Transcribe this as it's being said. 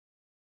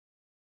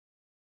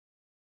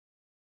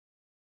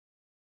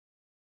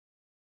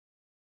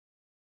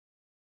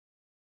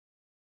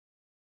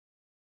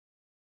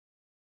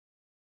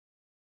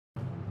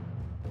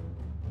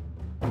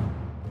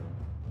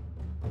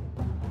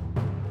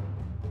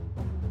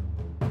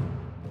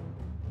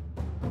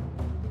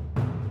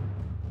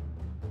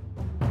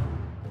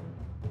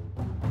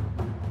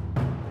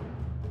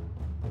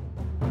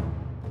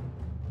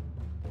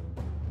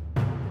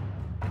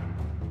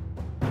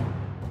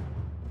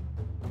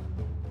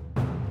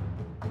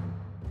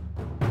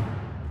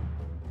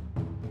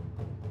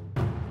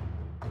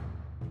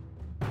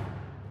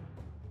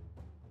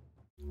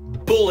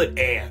bullet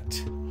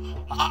ant,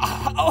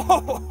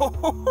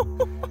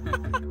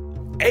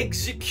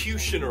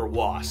 executioner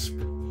wasp,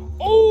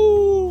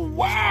 oh,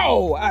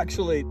 wow,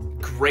 actually.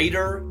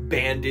 greater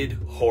banded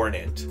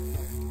hornet.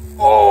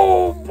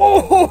 Oh,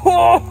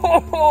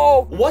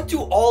 What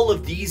do all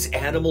of these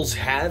animals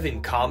have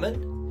in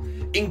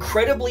common?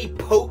 Incredibly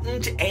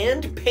potent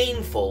and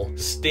painful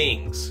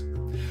stings.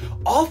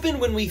 Often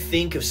when we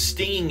think of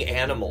stinging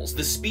animals,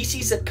 the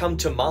species that come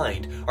to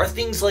mind are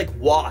things like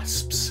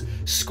wasps,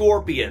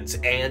 scorpions,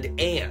 and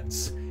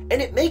ants.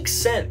 And it makes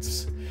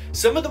sense.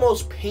 Some of the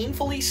most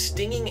painfully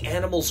stinging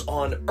animals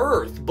on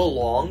Earth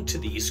belong to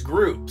these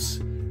groups.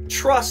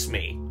 Trust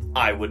me,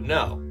 I would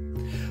know.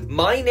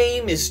 My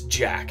name is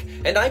Jack,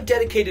 and I've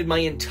dedicated my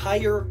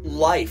entire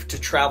life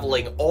to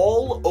traveling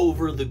all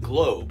over the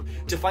globe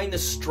to find the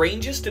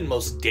strangest and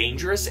most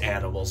dangerous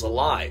animals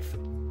alive.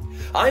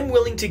 I'm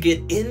willing to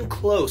get in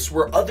close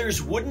where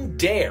others wouldn't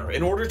dare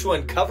in order to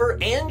uncover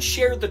and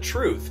share the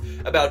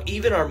truth about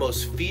even our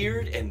most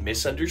feared and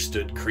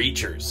misunderstood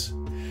creatures.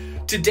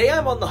 Today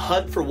I'm on the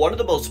hunt for one of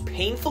the most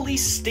painfully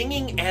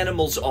stinging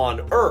animals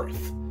on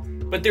Earth,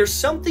 but there's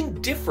something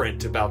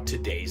different about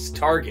today's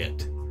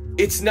target.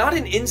 It's not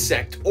an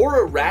insect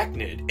or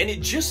arachnid, and it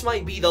just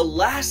might be the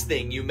last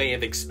thing you may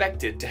have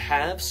expected to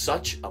have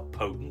such a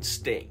potent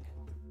sting.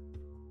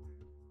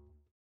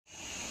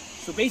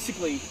 So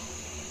basically,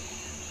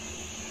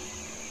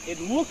 it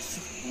looks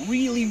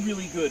really,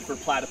 really good for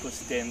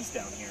platypus dens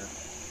down here.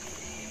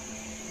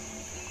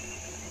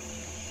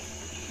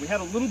 We had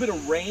a little bit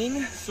of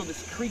rain, so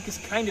this creek is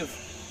kind of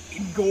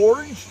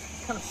engorged,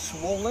 kind of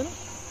swollen.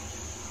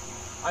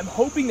 I'm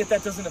hoping that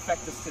that doesn't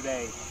affect us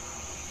today.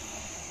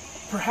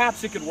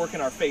 Perhaps it could work in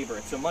our favor.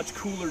 It's a much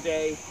cooler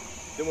day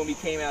than when we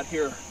came out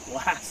here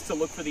last to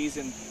look for these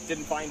and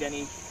didn't find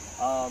any.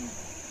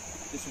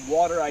 This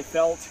water I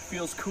felt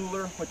feels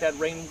cooler with that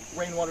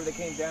rainwater that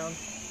came down.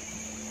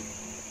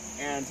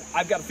 And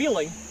I've got a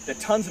feeling that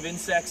tons of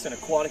insects and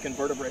aquatic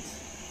invertebrates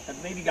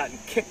have maybe gotten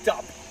kicked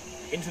up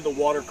into the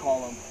water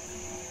column.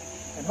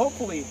 And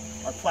hopefully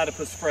our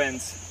platypus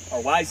friends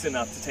are wise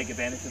enough to take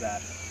advantage of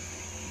that.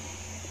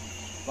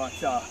 But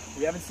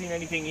we haven't seen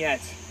anything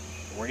yet.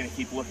 But we're gonna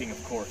keep looking,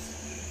 of course,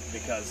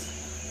 because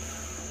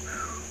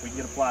if we can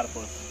get a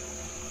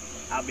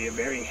platypus, I'll be a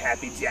very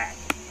happy Jack.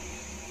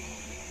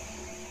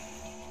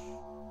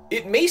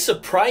 It may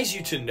surprise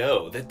you to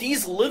know that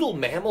these little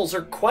mammals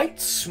are quite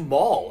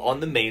small on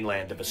the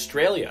mainland of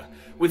Australia,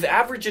 with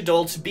average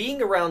adults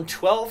being around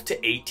 12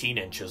 to 18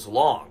 inches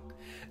long.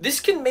 This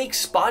can make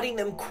spotting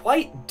them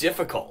quite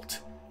difficult.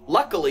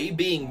 Luckily,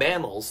 being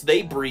mammals,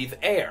 they breathe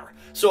air,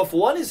 so if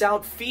one is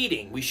out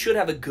feeding, we should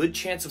have a good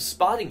chance of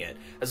spotting it,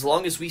 as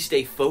long as we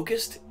stay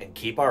focused and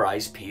keep our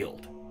eyes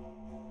peeled.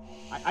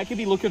 I could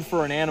be looking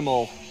for an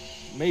animal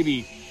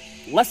maybe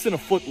less than a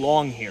foot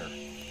long here.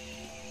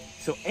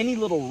 So any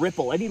little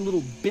ripple, any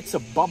little bits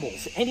of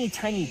bubbles, any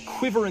tiny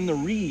quiver in the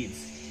reeds,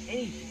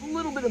 any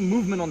little bit of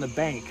movement on the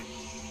bank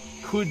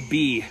could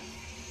be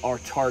our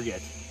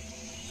target.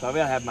 So I've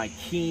got to have my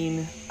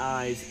keen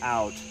eyes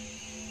out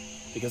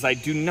because I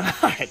do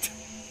not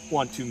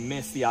want to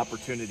miss the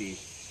opportunity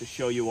to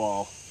show you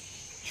all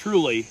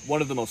truly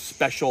one of the most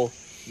special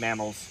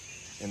mammals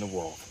in the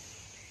world.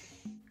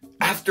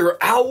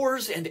 After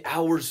hours and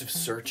hours of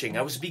searching,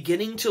 I was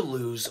beginning to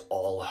lose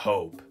all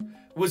hope.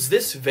 Was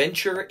this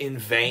venture in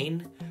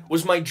vain?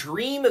 Was my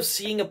dream of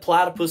seeing a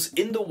platypus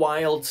in the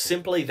wild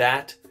simply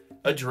that,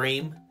 a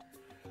dream?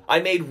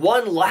 I made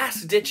one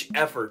last-ditch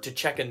effort to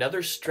check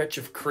another stretch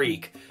of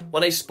creek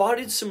when I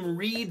spotted some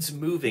reeds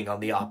moving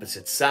on the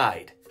opposite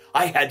side.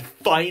 I had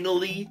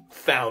finally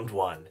found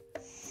one.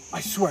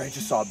 I swear I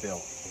just saw Bill.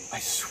 I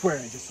swear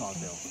I just saw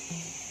Bill.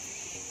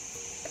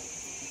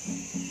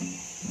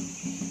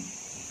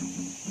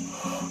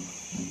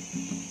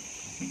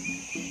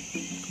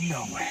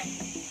 No way.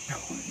 No.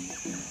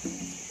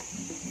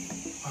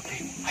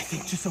 Okay, I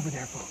think just over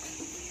there, folks.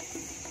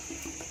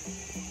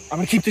 I'm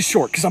gonna keep this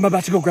short because I'm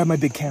about to go grab my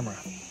big camera.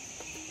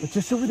 But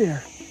just over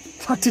there,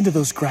 tucked into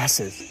those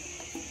grasses,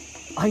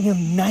 I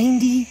am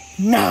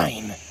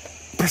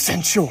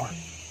 99% sure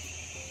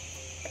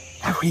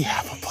that we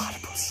have a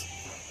platypus.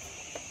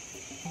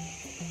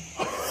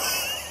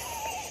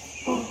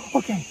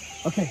 Okay.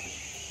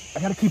 I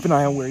gotta keep an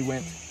eye on where he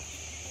went.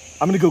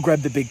 I'm gonna go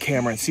grab the big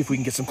camera and see if we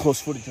can get some close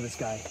footage of this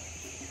guy.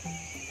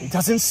 He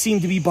doesn't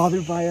seem to be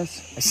bothered by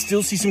us. I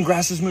still see some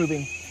grasses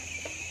moving.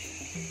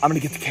 I'm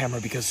gonna get the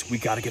camera because we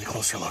gotta get a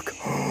closer look.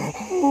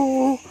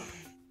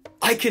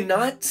 I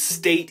cannot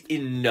state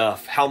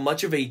enough how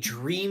much of a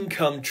dream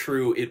come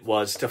true it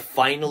was to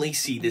finally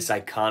see this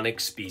iconic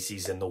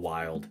species in the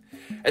wild.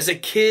 As a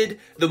kid,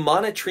 the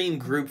Monotreme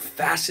group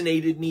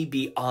fascinated me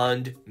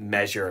beyond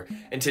measure,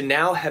 and to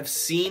now have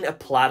seen a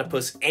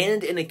platypus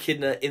and an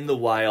echidna in the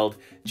wild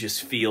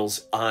just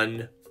feels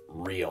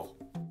unreal.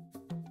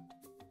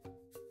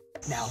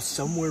 Now,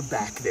 somewhere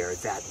back there,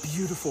 that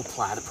beautiful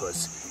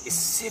platypus is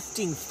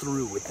sifting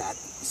through with that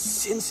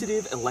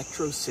sensitive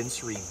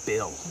electrosensory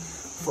bill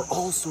for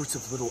all sorts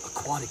of little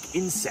aquatic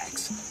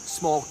insects,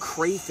 small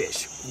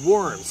crayfish,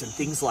 worms, and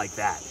things like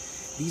that.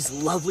 these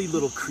lovely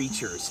little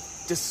creatures,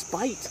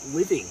 despite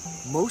living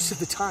most of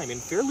the time in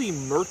fairly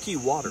murky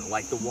water,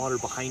 like the water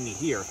behind me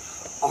here,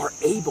 are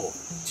able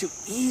to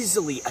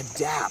easily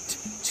adapt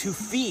to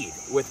feed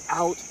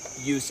without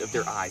use of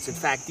their eyes. In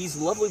fact, these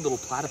lovely little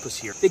platypus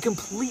here, they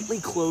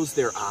completely close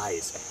their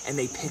eyes and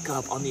they pick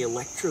up on the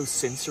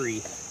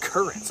electrosensory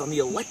currents, on the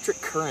electric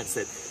currents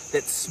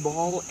that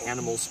small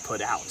animals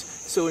put out.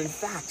 So in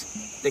fact,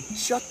 they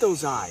shut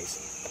those eyes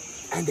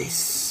and they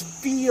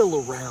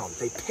feel around.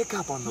 They pick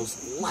up on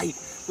those light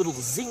little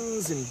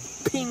zings and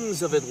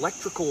pings of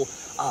electrical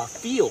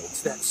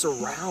fields that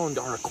surround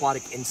our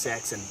aquatic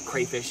insects and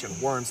crayfish and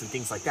worms and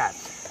things like that.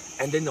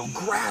 And then they'll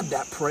grab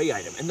that prey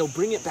item and they'll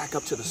bring it back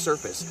up to the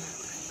surface,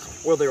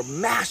 or they'll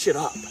mash it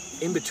up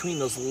in between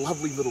those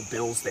lovely little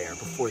bills there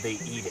before they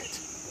eat it.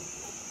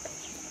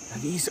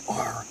 Now these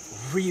are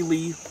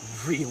really,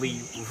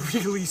 really,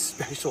 really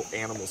special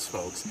animals,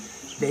 folks.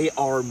 They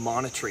are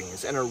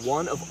monotremes and are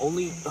one of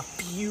only a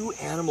few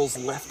animals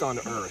left on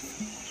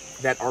Earth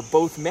that are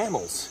both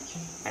mammals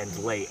and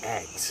lay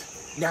eggs.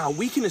 Now,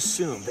 we can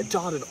assume that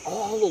dotted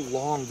all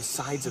along the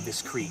sides of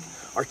this creek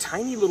are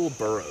tiny little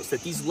burrows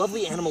that these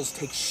lovely animals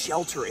take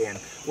shelter in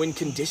when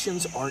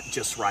conditions aren't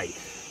just right.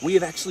 We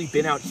have actually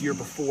been out here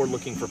before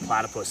looking for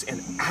platypus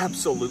and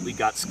absolutely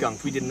got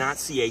skunked. We did not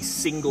see a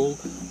single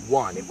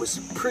one. It was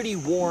pretty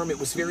warm, it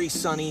was very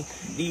sunny.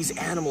 These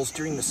animals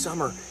during the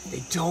summer,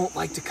 they don't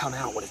like to come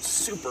out when it's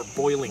super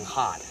boiling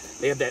hot.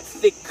 They have that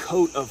thick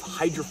coat of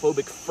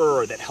hydrophobic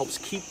fur that helps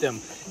keep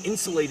them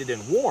insulated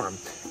and warm,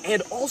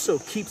 and also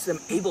keeps them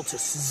able to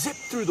zip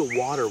through the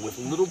water with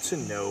little to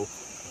no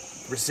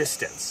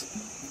resistance.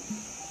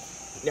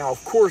 Now,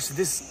 of course,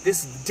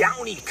 this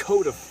downy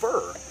coat of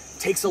fur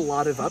takes a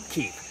lot of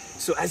upkeep.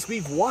 So as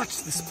we've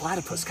watched this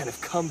platypus kind of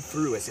come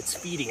through as it's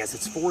feeding, as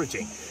it's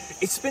foraging,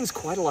 it spends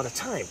quite a lot of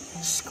time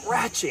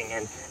scratching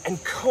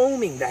and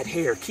combing that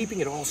hair, keeping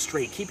it all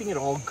straight, keeping it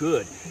all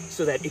good,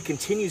 so that it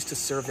continues to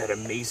serve that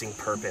amazing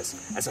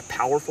purpose as a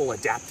powerful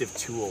adaptive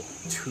tool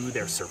to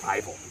their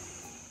survival.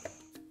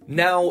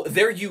 Now,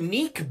 their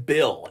unique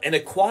bill and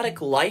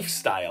aquatic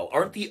lifestyle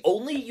aren't the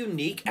only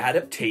unique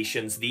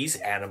adaptations these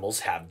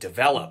animals have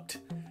developed.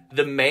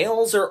 The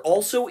males are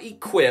also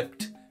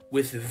equipped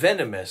with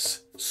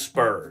venomous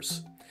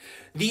spurs.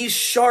 These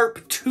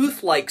sharp,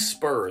 tooth-like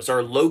spurs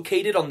are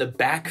located on the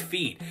back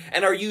feet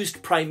and are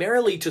used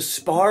primarily to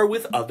spar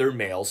with other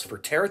males for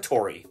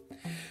territory.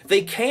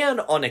 They can,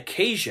 on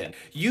occasion,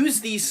 use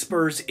these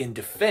spurs in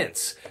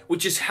defense,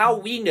 which is how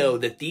we know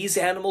that these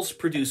animals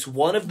produce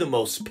one of the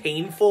most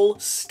painful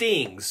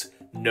stings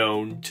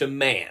known to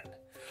man.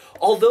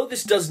 Although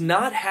this does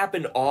not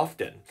happen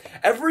often,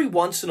 every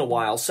once in a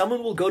while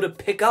someone will go to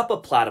pick up a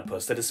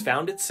platypus that has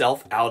found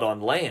itself out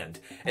on land,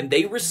 and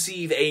they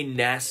receive a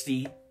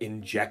nasty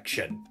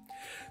injection.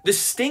 The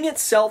sting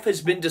itself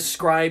has been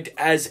described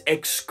as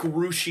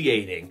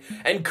excruciating,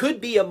 and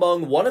could be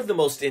among one of the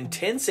most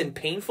intense and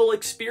painful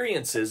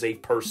experiences a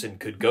person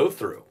could go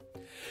through.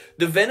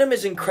 The venom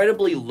is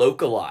incredibly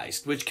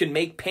localized, which can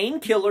make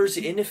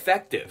painkillers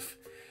ineffective.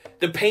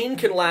 The pain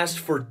can last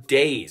for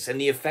days,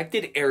 and the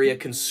affected area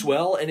can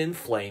swell and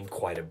inflame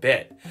quite a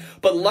bit.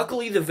 But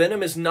luckily, the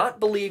venom is not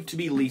believed to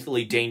be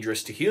lethally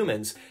dangerous to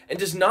humans, and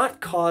does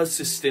not cause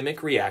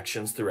systemic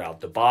reactions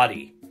throughout the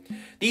body.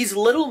 These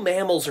little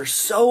mammals are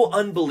so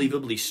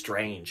unbelievably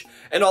strange,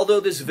 and although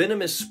this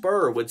venomous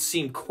spur would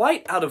seem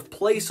quite out of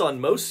place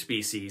on most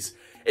species,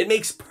 it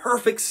makes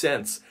perfect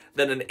sense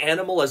that an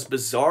animal as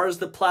bizarre as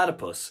the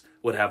platypus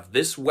would have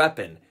this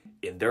weapon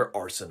in their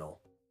arsenal.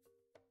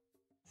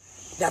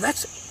 Now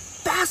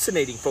that's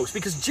fascinating, folks,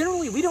 because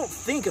generally we don't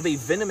think of a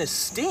venomous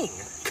sting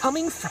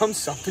coming from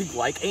something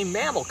like a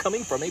mammal,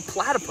 coming from a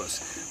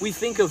platypus. We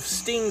think of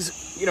stings,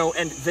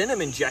 and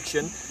venom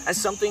injection as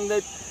something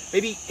that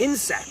maybe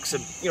insects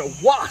and,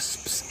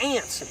 wasps,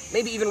 ants, and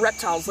maybe even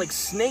reptiles like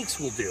snakes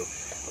will do.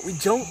 But we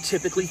don't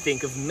typically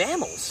think of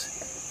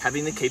mammals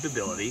having the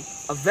capability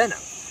of venom.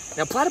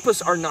 Now,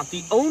 platypus are not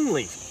the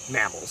only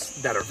mammals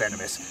that are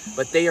venomous,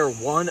 but they are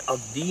one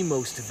of the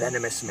most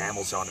venomous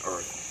mammals on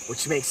Earth,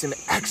 which makes them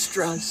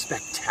extra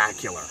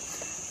spectacular.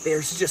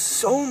 There's just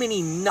so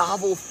many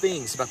novel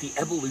things about the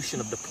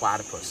evolution of the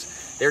platypus.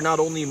 They're not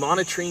only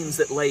monotremes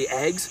that lay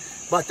eggs,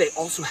 but they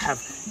also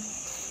have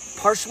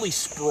partially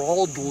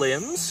sprawled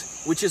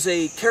limbs, which is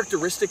a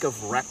characteristic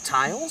of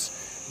reptiles.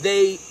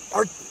 They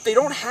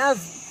don't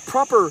have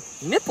proper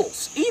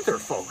nipples either,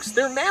 folks.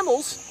 They're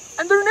mammals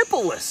and they're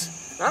nippleless.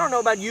 I don't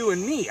know about you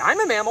and me. I'm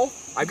a mammal.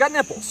 I've got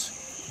nipples.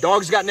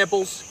 Dogs got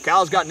nipples.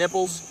 Cows got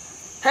nipples.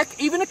 Heck,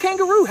 even a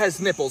kangaroo has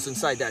nipples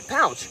inside that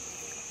pouch.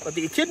 But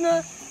the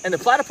echidna and the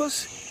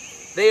platypus,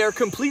 they are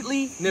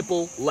completely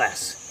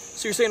nipple-less.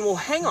 So you're saying, well,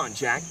 hang on,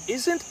 Jack.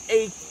 Isn't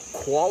a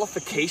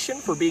qualification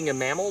for being a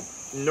mammal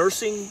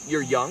nursing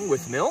your young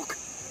with milk?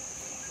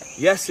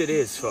 Yes, it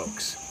is,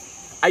 folks.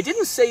 I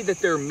didn't say that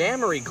their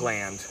mammary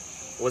gland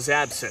was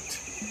absent.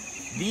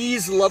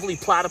 These lovely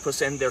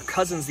platypus and their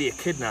cousins, the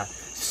echidna,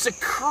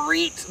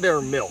 secrete their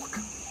milk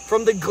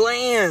from the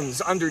glands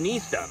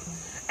underneath them.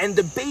 And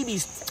the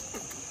babies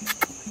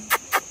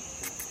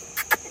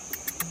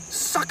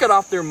suck it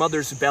off their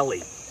mother's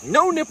belly.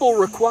 No nipple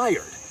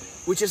required,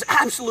 which is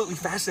absolutely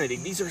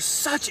fascinating. These are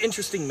such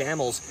interesting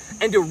mammals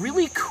and a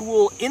really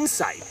cool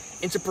insight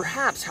into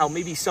perhaps how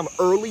maybe some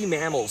early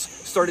mammals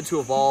started to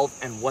evolve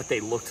and what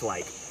they looked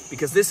like.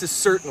 Because this is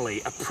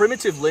certainly a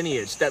primitive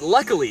lineage that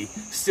luckily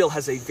still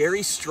has a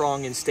very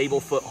strong and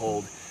stable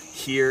foothold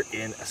here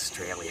in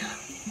Australia.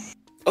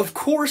 Of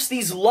course,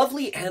 these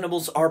lovely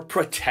animals are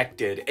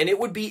protected, and it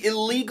would be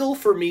illegal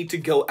for me to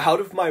go out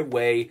of my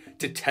way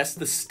to test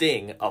the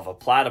sting of a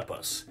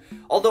platypus.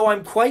 Although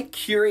I'm quite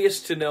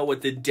curious to know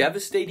what the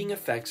devastating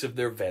effects of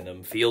their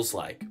venom feels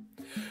like.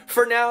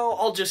 For now,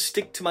 I'll just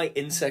stick to my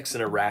insects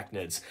and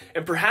arachnids,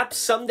 and perhaps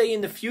someday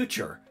in the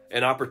future,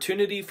 an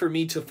opportunity for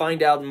me to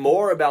find out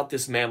more about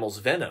this mammal's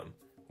venom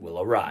will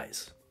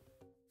arise.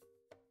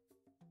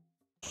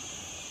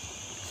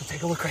 So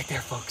take a look right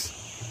there, folks.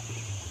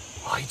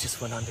 Oh, he just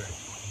went under.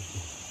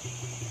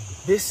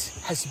 This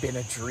has been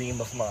a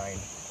dream of mine.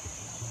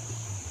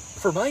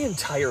 For my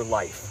entire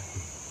life,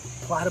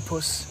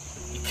 platypus,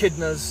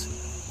 echidnas,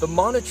 the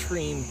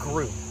monotreme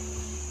group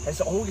has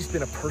always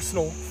been a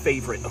personal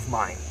favorite of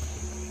mine.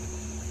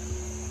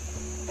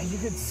 And you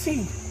can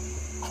see,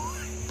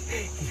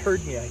 he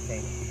heard me, I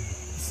think.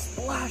 He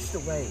splashed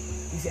away.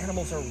 These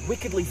animals are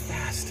wickedly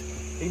fast.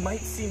 They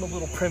might seem a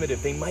little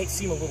primitive, they might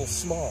seem a little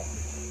small,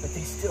 but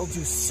they still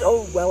do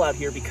so well out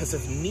here because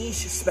of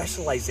niche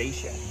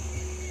specialization.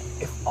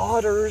 If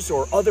otters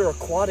or other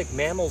aquatic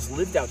mammals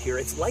lived out here,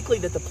 it's likely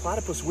that the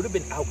platypus would have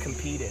been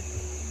outcompeted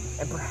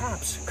and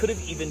perhaps could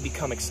have even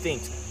become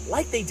extinct,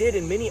 like they did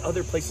in many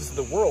other places of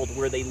the world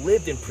where they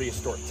lived in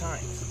prehistoric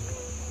times.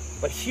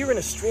 But here in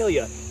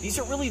Australia, these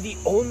are really the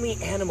only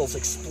animals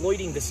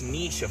exploiting this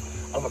niche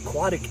of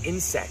aquatic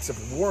insects,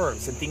 of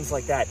worms and things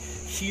like that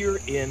here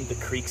in the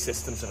creek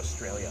systems of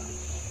Australia.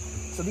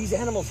 So these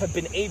animals have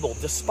been able,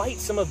 despite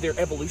some of their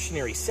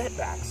evolutionary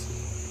setbacks,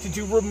 to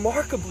do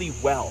remarkably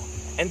well.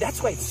 And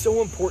that's why it's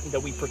so important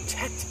that we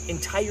protect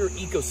entire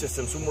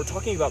ecosystems when we're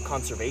talking about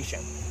conservation.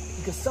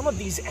 Because some of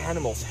these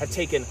animals have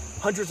taken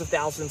hundreds of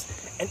thousands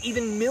and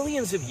even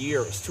millions of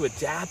years to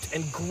adapt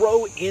and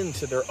grow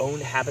into their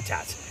own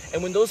habitats.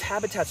 And when those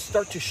habitats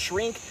start to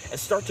shrink and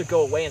start to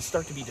go away and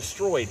start to be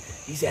destroyed,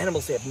 these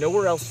animals, they have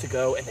nowhere else to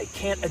go and they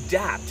can't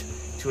adapt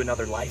to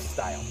another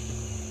lifestyle.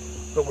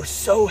 But we're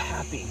so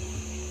happy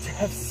to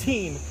have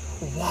seen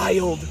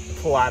wild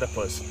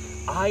platypus.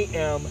 I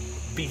am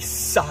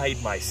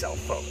beside myself,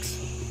 folks.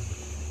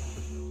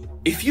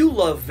 If you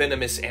love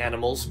venomous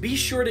animals, be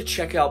sure to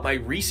check out my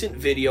recent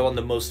video on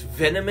the most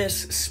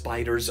venomous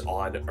spiders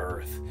on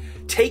Earth.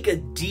 Take a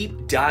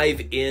deep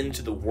dive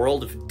into the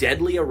world of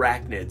deadly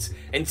arachnids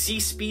and see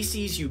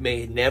species you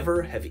may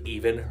never have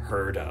even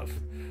heard of.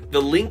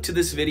 The link to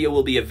this video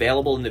will be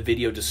available in the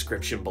video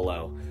description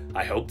below.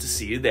 I hope to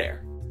see you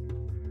there.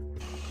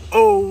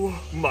 Oh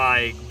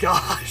my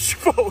gosh,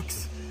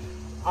 folks.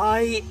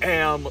 I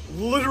am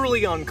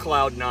literally on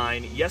cloud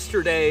 9.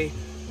 Yesterday,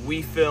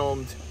 we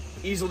filmed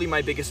easily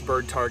my biggest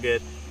bird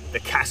target, the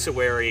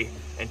cassowary,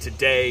 and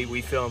today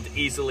we filmed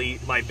easily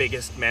my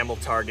biggest mammal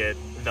target,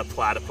 the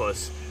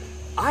platypus.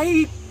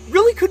 I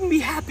really couldn't be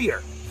happier,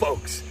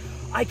 folks.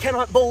 I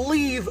cannot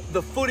believe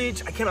the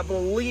footage, I cannot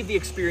believe the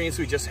experience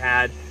we just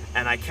had,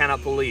 and I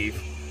cannot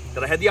believe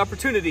that I had the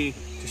opportunity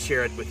to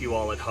share it with you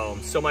all at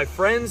home. So my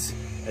friends,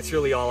 that's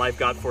really all I've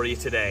got for you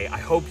today. I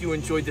hope you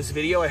enjoyed this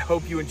video. I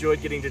hope you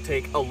enjoyed getting to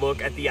take a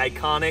look at the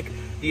iconic,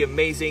 the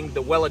amazing,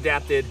 the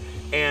well-adapted,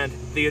 and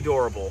the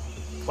adorable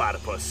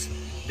platypus.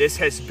 This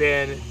has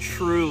been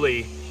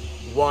truly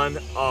one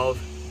of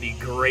the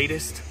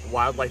greatest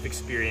wildlife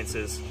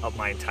experiences of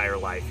my entire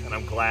life, and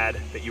I'm glad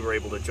that you were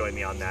able to join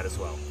me on that as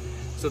well.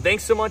 So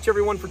thanks so much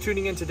everyone for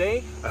tuning in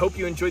today. I hope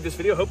you enjoyed this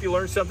video. I hope you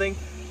learned something,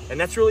 and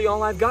that's really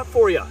all I've got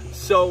for you.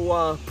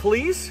 So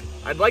please,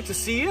 I'd like to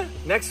see you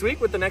next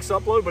week with the next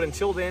upload, but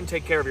until then,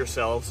 take care of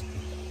yourselves,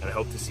 and I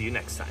hope to see you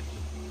next time.